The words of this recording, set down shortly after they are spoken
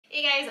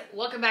Hey guys,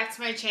 welcome back to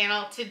my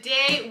channel.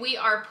 Today we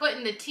are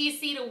putting the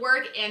TC to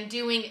work and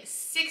doing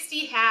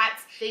 60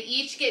 hats. They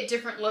each get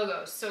different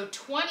logos. So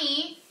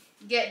 20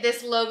 get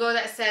this logo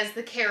that says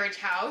the carriage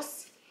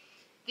house.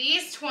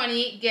 These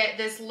 20 get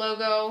this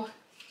logo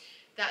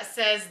that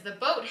says the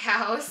boat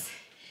house.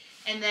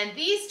 And then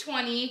these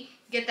 20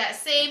 get that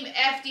same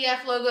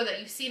FDF logo that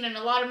you've seen in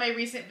a lot of my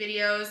recent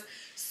videos.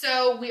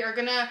 So we are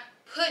gonna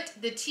put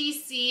the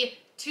TC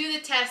to the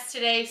test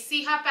today,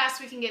 see how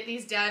fast we can get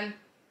these done.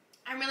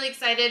 I'm really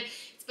excited.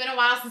 It's been a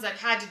while since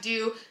I've had to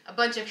do a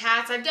bunch of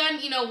hats. I've done,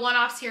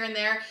 one-offs here and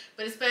there,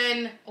 but it's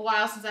been a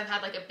while since I've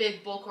had like a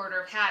big bulk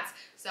order of hats.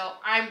 So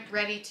I'm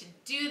ready to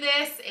do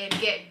this and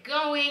get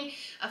going.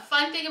 A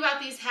fun thing about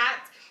these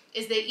hats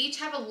is they each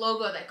have a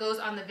logo that goes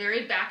on the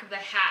very back of the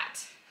hat.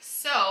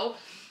 So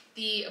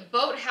the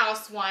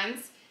boathouse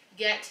ones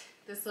get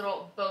this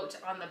little boat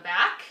on the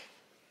back.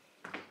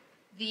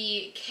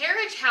 The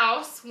carriage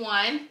house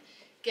one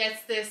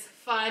gets this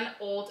fun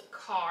old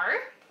car.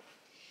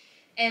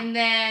 And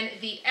then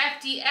the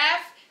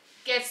FDF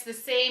gets the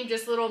same,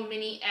 just little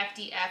mini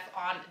FDF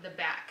on the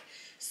back.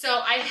 So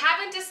I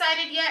haven't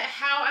decided yet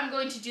how I'm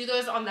going to do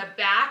those on the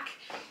back.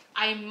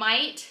 I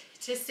might,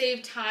 to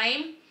save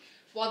time,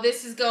 while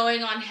this is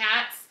going on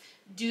hats,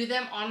 do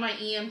them on my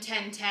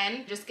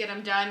EM1010. Just get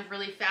them done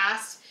really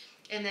fast.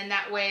 And then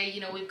that way,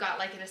 we've got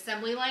like an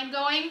assembly line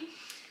going.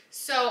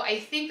 So I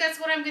think that's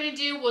what I'm gonna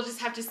do. We'll just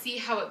have to see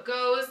how it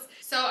goes.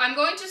 So I'm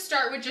going to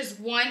start with just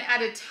one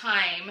at a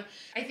time.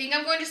 I think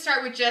I'm going to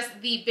start with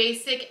just the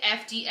basic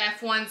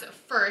FDF ones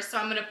first. So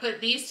I'm gonna put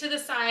these to the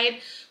side.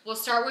 We'll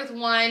start with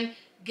one,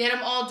 get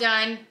them all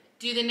done,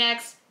 do the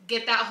next,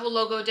 get that whole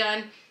logo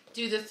done,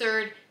 do the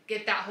third,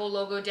 get that whole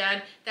logo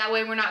done. That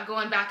way we're not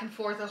going back and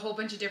forth a whole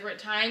bunch of different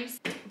times.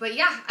 But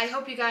yeah, I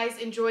hope you guys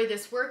enjoy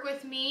this work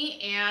with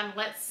me and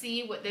let's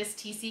see what this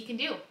TC can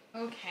do.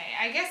 Okay,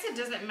 I guess it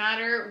doesn't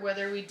matter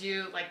whether we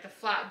do like the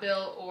flat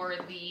bill or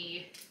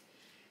the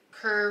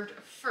curved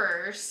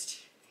first,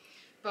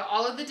 but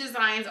all of the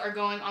designs are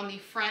going on the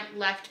front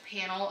left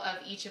panel of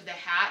each of the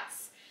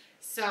hats.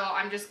 So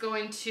I'm just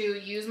going to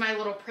use my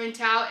little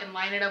printout and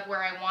line it up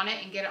where I want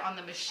it and get it on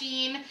the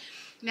machine.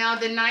 Now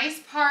the nice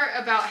part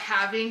about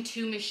having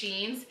two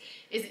machines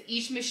is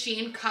each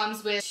machine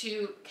comes with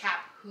 2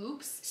 cap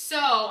hoops.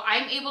 So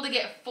I'm able to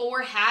get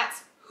 4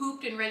 hats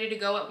hooped and ready to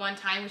go at one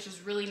time, which is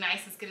really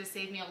nice. It's gonna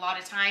save me a lot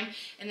of time,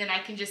 and then I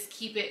can just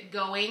keep it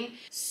going.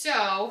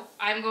 So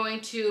I'm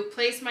going to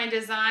place my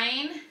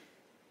design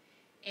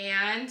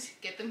and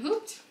get them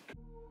hooped.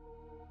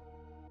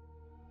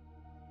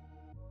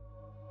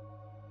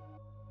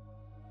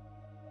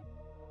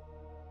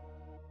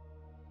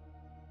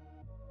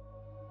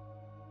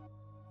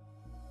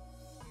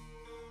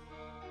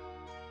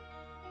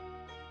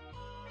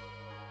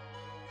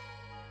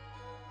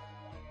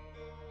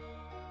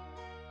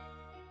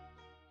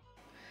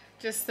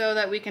 Just so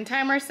that we can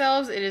time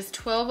ourselves, it is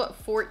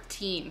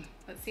 12:14.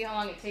 Let's see how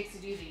long it takes to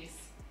do these.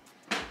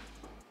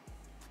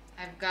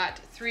 I've got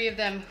 3 of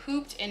them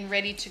hooped and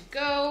ready to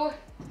go.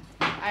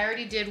 I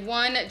already did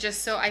one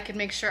just so I could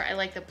make sure I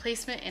like the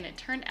placement, and it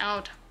turned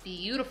out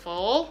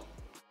beautiful.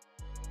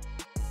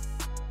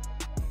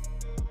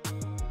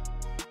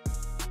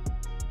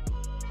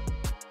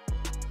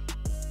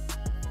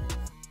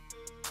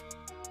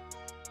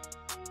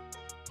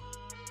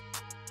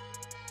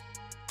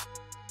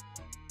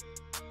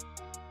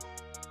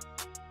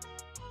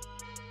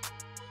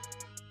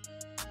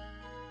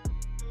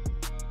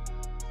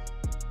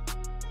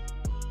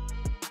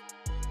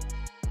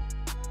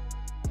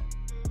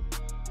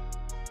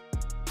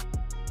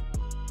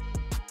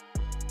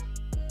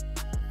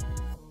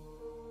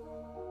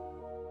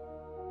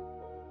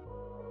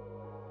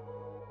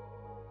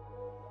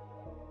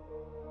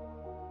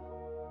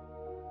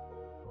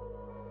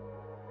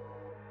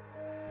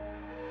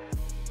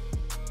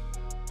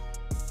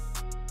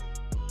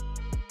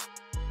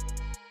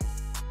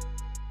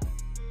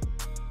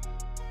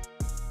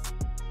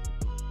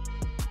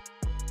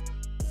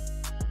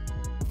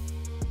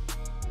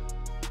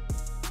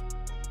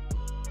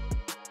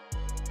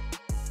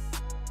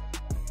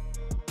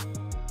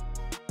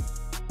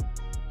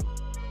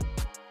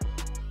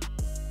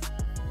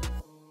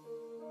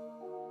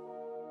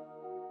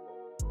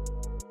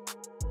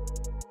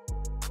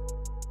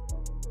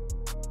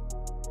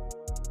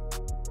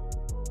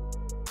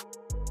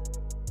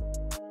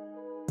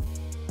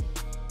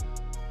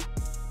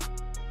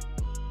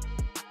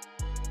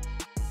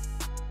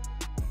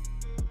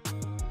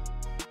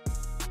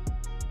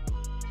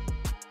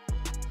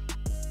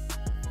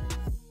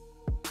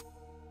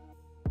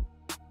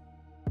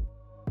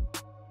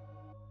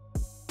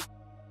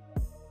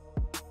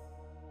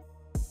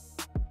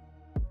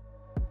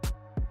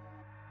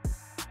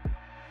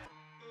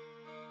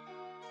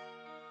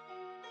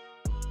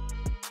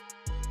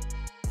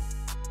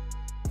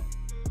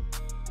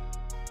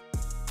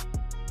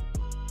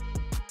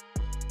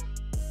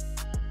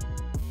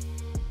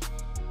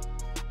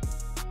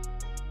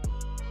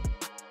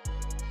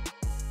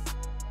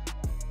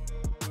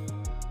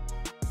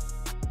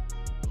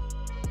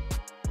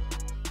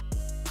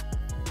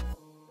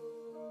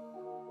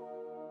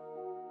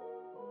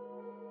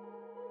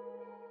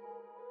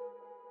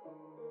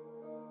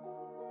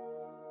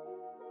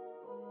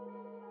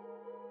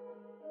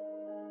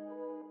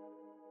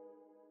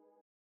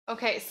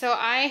 Okay, so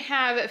I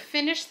have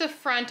finished the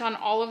front on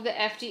all of the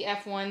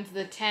FDF ones,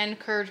 the 10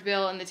 curved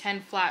bill and the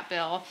 10 flat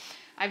bill.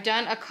 I've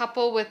done a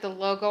couple with the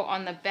logo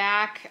on the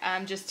back.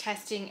 I'm just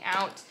testing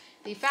out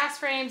the fast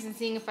frames and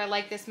seeing if I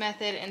like this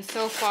method, and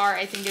so far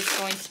I think it's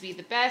going to be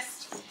the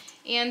best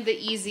and the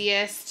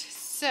easiest.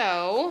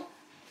 So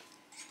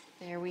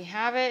there we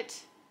have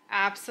it.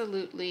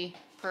 Absolutely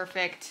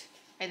perfect.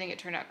 I think it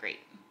turned out great.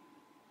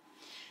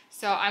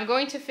 So I'm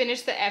going to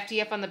finish the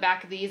FDF on the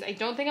back of these. I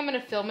don't think I'm going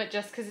to film it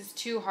just because it's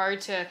too hard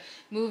to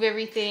move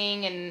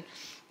everything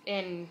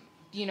and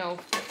you know,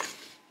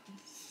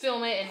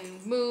 film it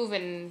and move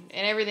and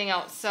everything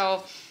else.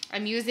 So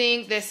I'm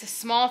using this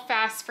small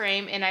fast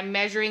frame and I'm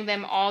measuring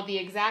them all the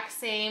exact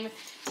same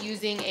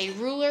using a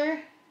ruler.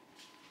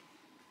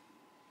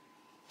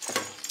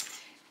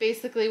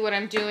 Basically what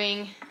I'm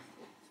doing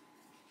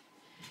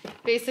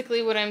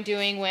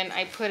when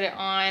I put it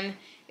on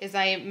is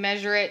I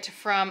measure it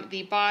from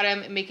the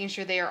bottom, making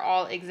sure they are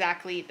all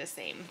exactly the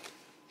same.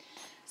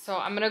 So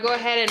I'm gonna go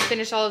ahead and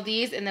finish all of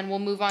these and then we'll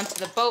move on to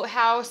the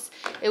boathouse.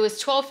 It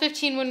was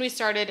 12:15 when we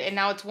started and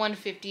now it's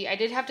 1:50. I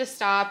did have to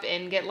stop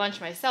and get lunch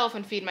myself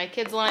and feed my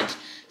kids lunch.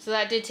 So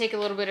that did take a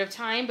little bit of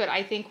time, but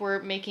I think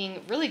we're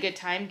making really good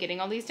time getting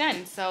all these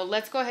done. So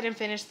let's go ahead and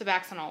finish the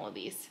backs on all of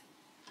these.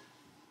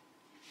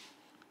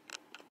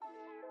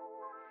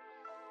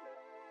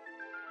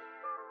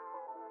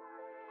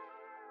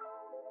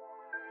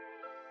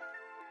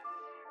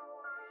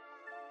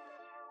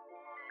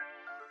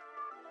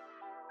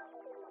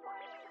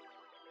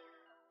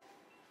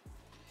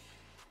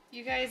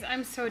 You guys,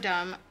 I'm so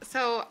dumb.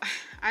 So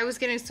I was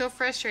getting so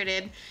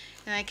frustrated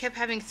and I kept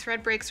having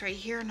thread breaks right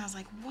here and I was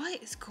like,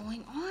 what is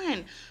going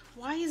on?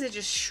 Why is it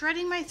just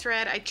shredding my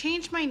thread? I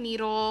changed my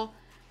needle.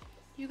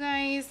 You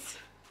guys,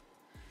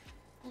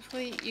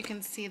 hopefully you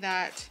can see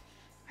that.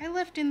 I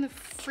left in the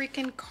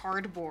freaking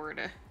cardboard.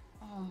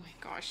 Oh my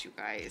gosh, you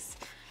guys.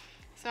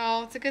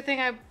 So it's a good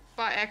thing I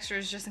bought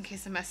extras just in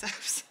case of mess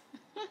ups.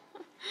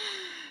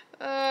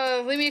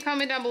 Leave me a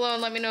comment down below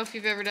and let me know if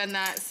you've ever done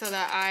that so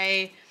that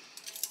I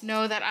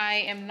know that I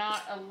am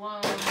not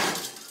alone.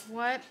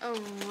 What a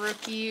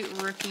rookie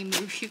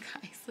move, you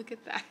guys. Look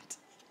at that.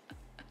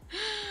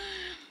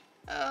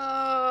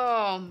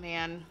 Oh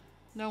man,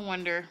 no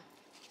wonder.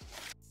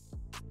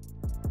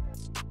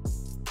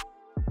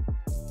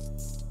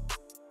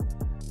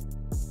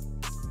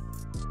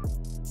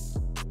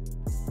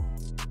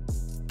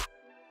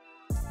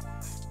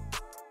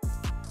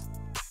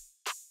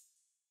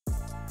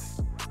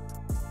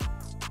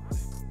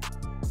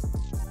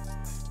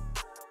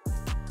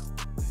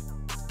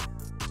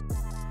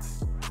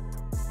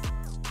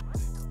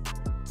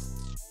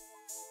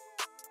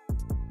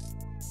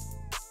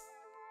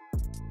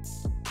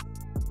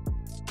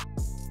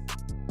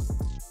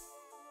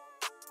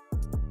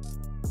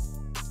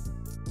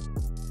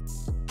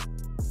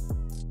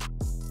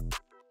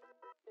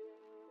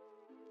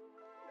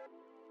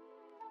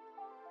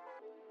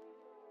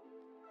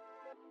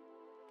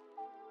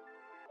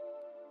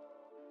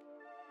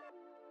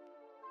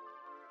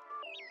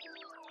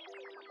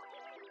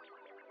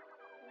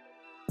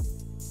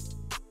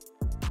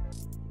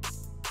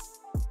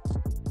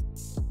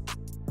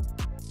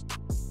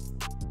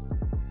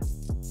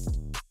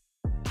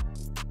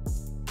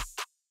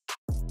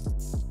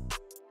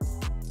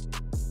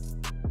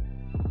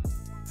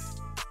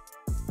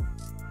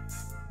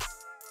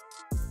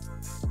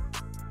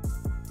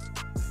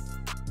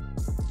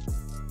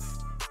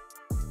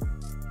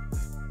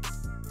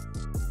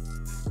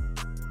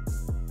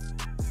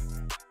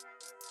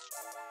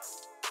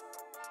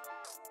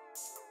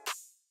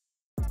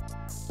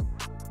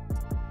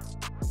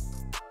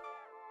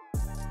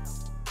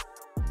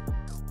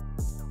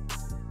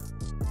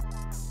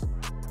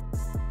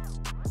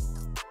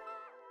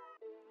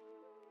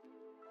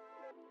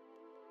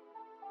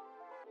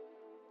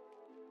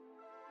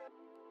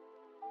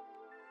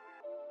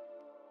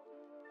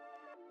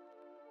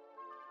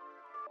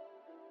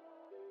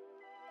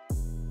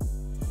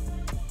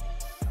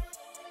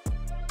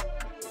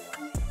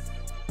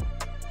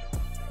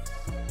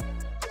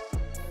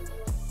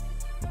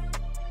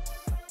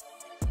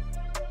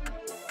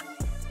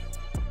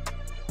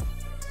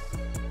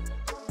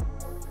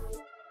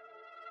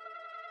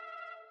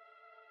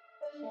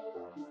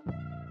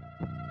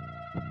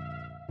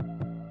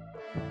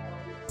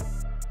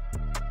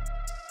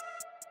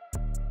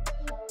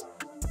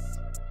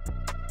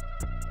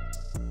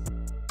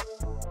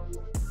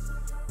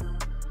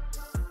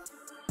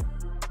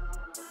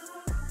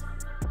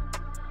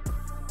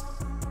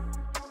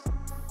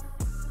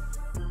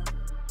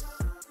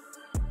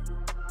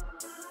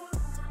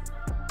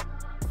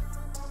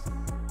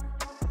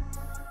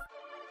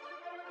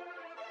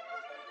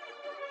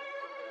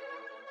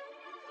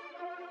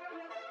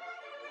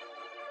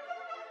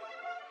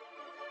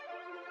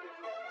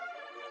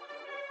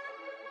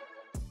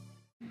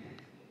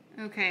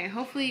 Okay,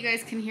 hopefully you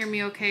guys can hear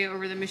me okay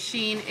over the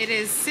machine. It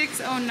is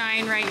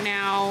 6:09 right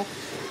now.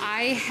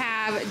 I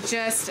have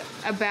just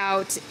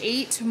about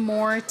 8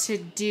 more to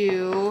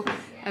do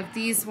of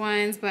these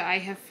ones, but I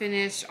have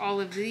finished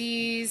all of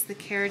these. The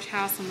carriage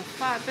house on the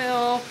flat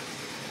bill,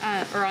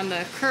 or on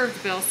the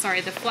curved bill,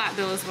 sorry, the flat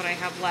bill is what I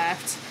have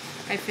left.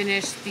 I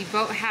finished the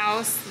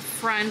boathouse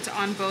front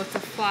on both the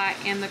flat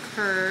and the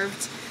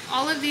curved.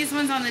 All of these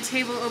ones on the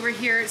table over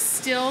here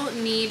still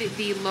need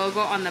the logo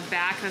on the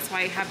back. That's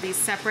why I have these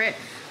separate.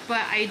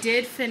 But I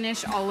did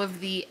finish all of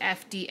the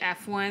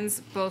FDF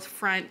ones, both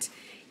front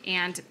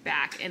and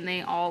back, and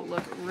they all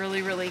look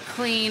really, really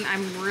clean.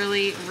 I'm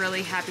really,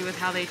 really happy with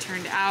how they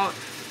turned out.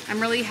 I'm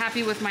really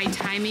happy with my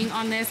timing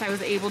on this. I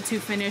was able to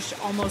finish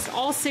almost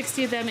all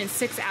 60 of them in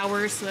 6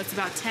 hours, so that's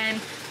about 10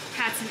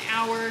 hats an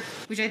hour,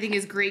 which I think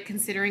is great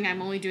considering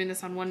I'm only doing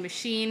this on one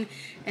machine,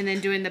 and then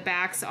doing the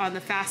backs on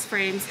the fast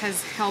frames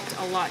has helped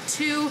a lot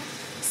too.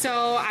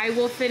 So I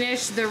will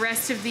finish the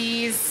rest of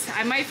these.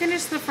 I might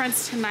finish the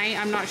fronts tonight,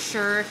 I'm not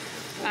sure.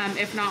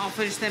 If not, I'll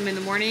finish them in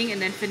the morning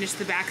and then finish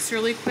the backs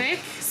really quick.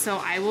 So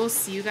I will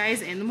see you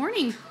guys in the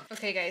morning.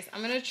 Okay guys,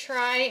 I'm gonna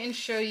try and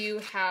show you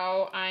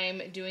how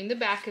I'm doing the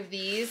back of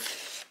these.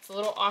 It's a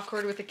little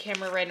awkward with the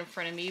camera right in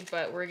front of me,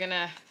 but we're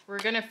gonna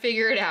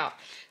figure it out.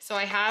 So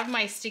I have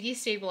my sticky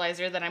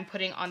stabilizer that I'm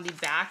putting on the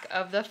back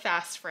of the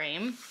fast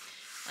frame,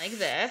 like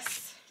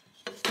this.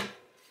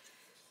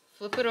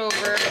 Flip it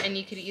over, and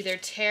you could either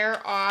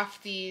tear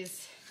off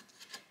these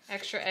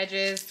extra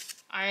edges.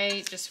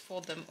 I just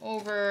fold them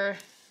over.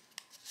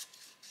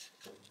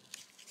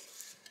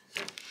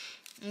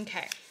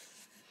 Okay.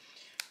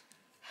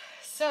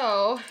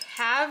 So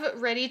have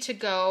ready to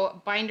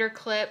go binder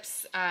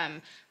clips.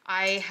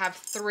 I have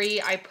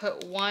 3. I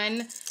put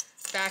one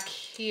back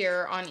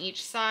here on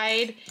each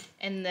side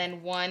and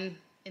then one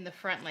in the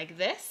front like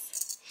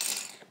this.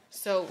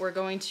 So we're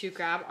going to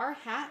grab our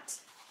hat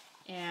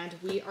and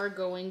we are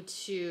going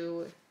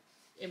to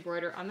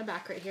embroider on the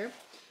back right here.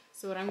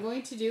 So what I'm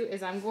going to do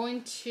is I'm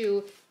going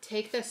to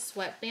take the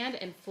sweatband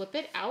and flip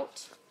it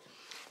out.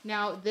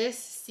 Now this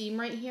seam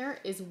right here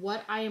is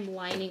what I am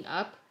lining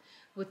up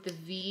with the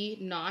V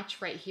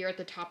notch right here at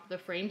the top of the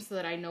frame so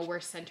that I know where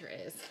center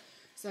is.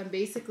 So I'm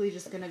basically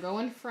just gonna go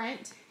in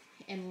front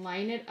and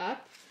line it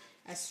up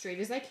as straight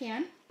as I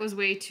can. It was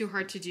way too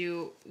hard to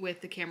do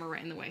with the camera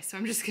right in the way, so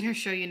I'm just gonna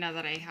show you now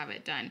that I have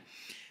it done.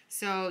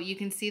 So you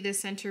can see the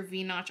center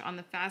V notch on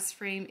the fast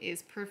frame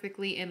is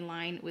perfectly in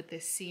line with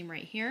this seam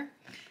right here.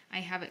 I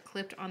have it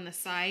clipped on the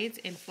sides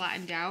and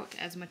flattened out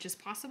as much as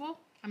possible.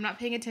 I'm not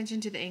paying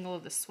attention to the angle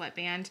of the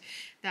sweatband.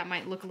 That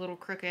might look a little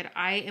crooked.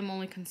 I am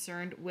only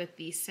concerned with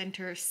the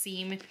center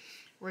seam.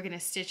 We're gonna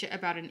stitch it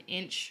about 1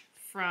 inch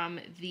from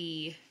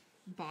the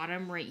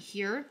bottom right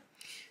here.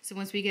 So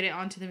once we get it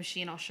onto the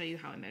machine, I'll show you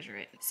how I measure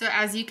it. So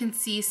as you can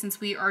see, since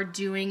we are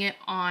doing it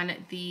on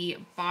the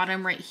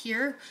bottom right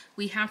here,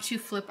 we have to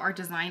flip our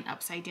design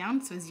upside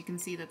down. So as you can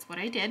see, that's what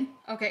I did.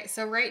 Okay,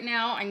 so right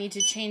now I need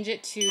to change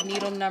it to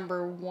needle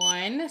number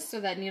 1. So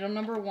that needle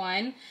number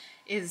 1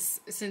 is,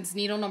 since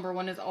needle number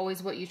 1 is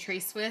always what you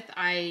trace with,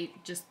 I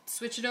just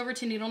switch it over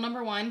to needle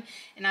number 1,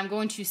 and I'm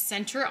going to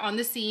center on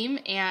the seam.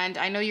 And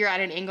I know you're at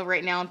an angle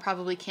right now and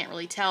probably can't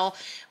really tell,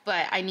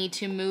 but I need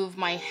to move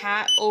my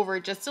hat over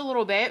just a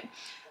little bit.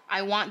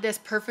 I want this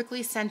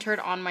perfectly centered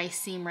on my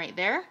seam right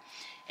there.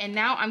 And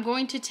now I'm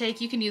going to take,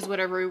 you can use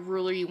whatever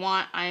ruler you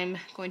want. I'm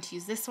going to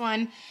use this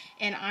one,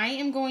 and I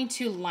am going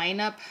to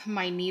line up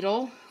my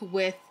needle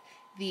with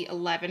the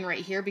 11 right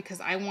here because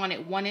I want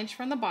it 1 inch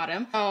from the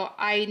bottom. So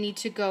I need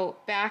to go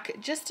back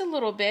just a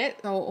little bit.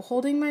 So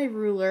holding my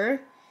ruler,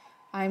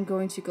 I'm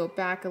going to go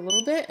back a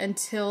little bit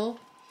until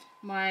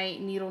my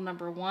needle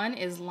number 1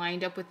 is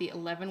lined up with the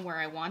 11 where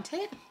I want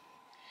it.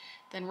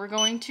 Then we're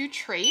going to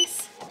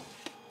trace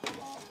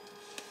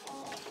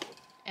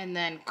and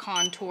then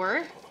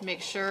contour.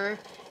 Make sure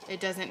it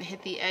doesn't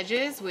hit the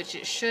edges, which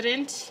it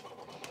shouldn't.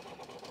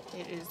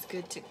 It is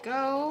good to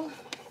go.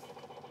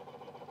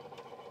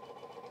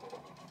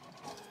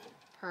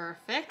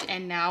 Perfect,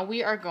 and now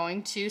we are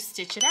going to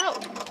stitch it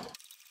out.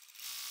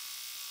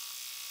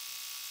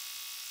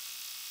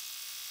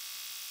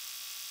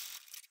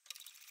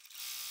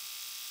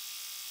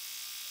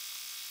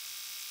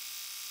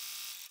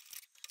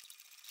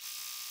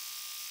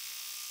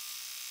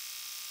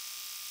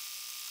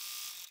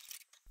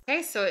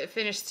 Okay, so it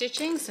finished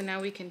stitching, so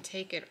now we can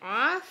take it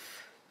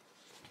off.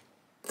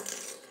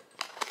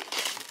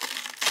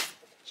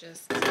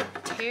 Just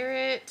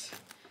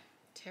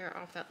tear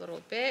off that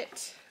little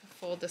bit.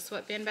 Fold the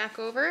sweatband back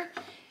over,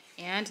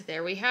 and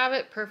there we have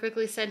it,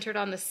 perfectly centered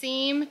on the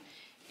seam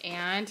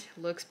and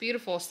looks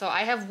beautiful. So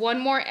I have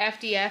one more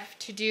FDF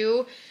to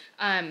do.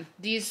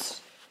 These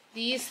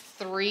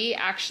 3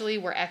 actually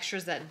were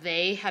extras that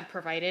they had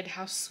provided.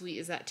 How sweet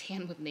is that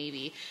tan with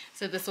navy?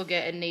 So this will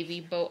get a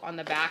navy boat on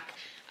the back.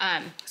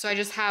 So I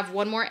just have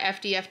one more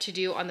FDF to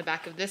do on the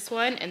back of this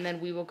one, and then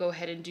we will go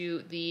ahead and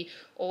do the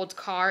old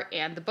car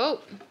and the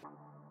boat.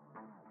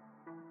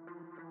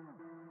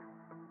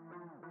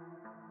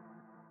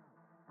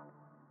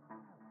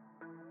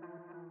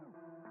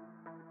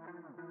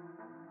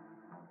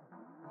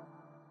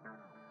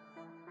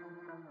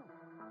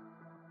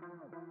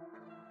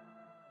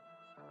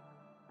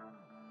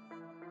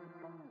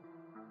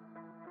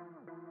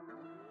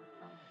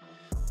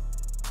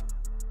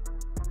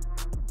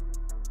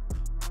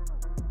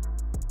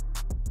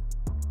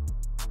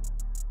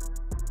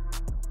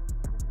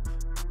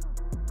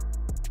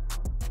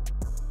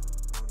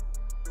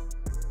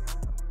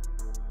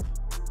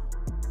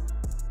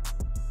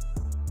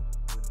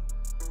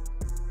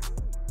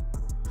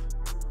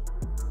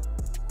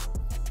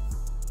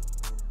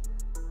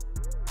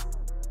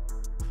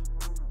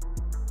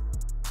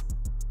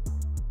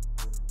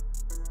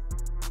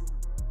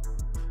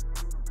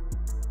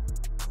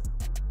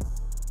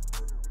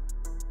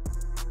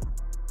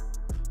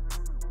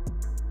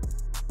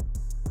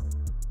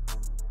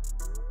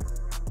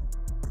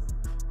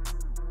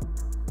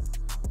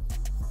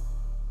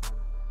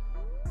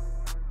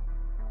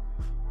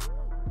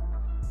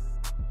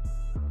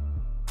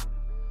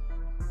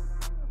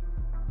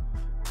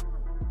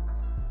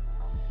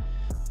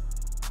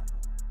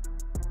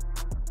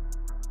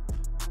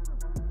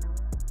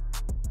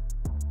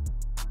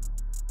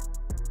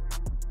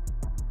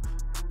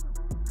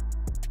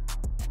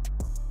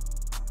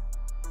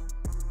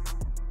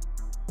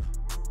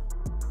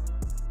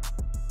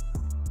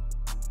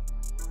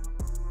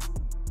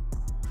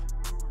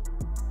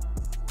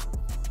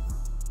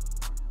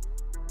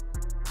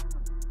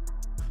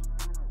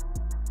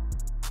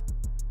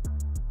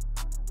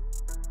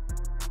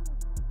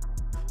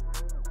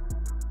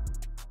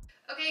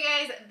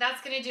 guys,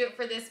 that's gonna do it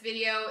for this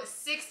video.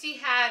 60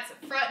 hats,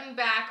 front and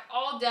back,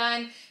 all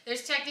done.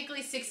 There's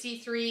technically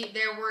 63.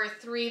 There were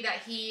 3 that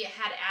he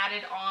had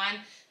added on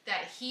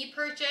that he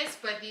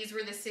purchased, but these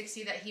were the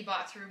 60 that he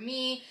bought through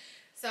me.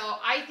 So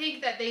I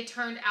think that they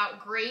turned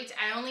out great.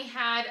 I only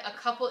had a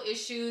couple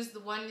issues. The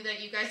one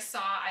that you guys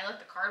saw, I left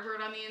the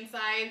cardboard on the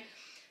inside.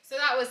 So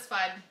that was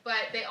fun,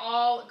 but they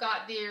all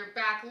got their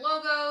back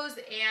logos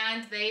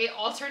and they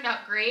all turned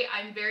out great.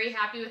 I'm very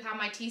happy with how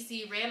my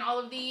TC ran all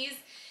of these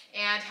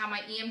and how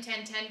my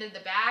EM1010 did the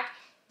back.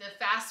 The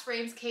fast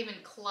frames came in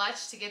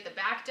clutch to get the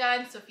back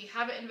done, so if you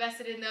haven't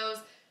invested in those,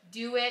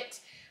 do it.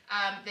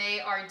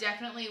 They are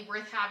definitely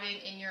worth having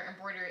in your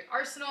embroidery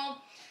arsenal.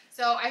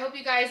 So I hope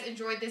you guys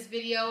enjoyed this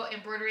video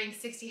embroidering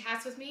 60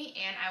 hats with me,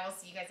 and I will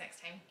see you guys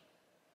next time.